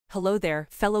Hello there,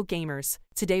 fellow gamers.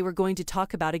 Today we're going to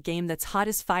talk about a game that's hot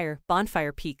as fire,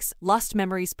 Bonfire Peaks, Lost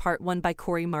Memories Part 1 by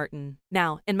Corey Martin.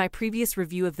 Now, in my previous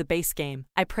review of the base game,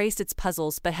 I praised its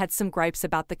puzzles but had some gripes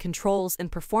about the controls and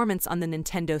performance on the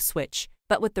Nintendo Switch.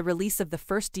 But with the release of the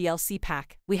first DLC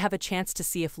pack, we have a chance to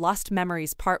see if Lost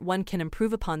Memories Part 1 can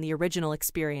improve upon the original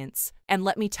experience. And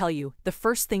let me tell you, the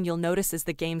first thing you'll notice is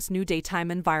the game's new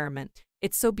daytime environment.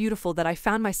 It's so beautiful that I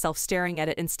found myself staring at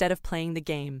it instead of playing the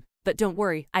game. But don't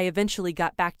worry, I eventually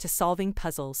got back to solving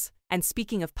puzzles. And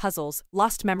speaking of puzzles,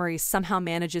 Lost Memories somehow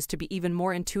manages to be even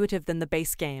more intuitive than the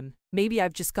base game. Maybe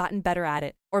I've just gotten better at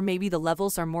it, or maybe the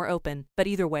levels are more open, but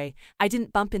either way, I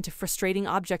didn't bump into frustrating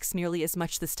objects nearly as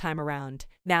much this time around.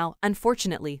 Now,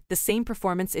 unfortunately, the same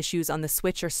performance issues on the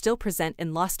Switch are still present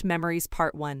in Lost Memories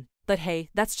Part 1. But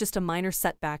hey, that's just a minor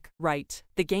setback, right?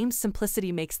 The game's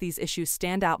simplicity makes these issues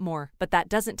stand out more, but that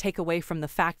doesn't take away from the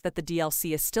fact that the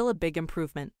DLC is still a big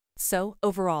improvement. So,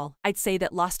 overall, I'd say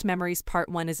that Lost Memories Part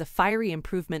 1 is a fiery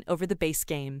improvement over the base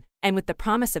game. And with the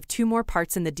promise of 2 more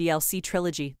parts in the DLC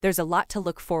trilogy, there's a lot to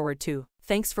look forward to.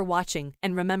 Thanks for watching,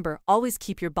 and remember, always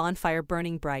keep your bonfire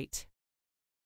burning bright.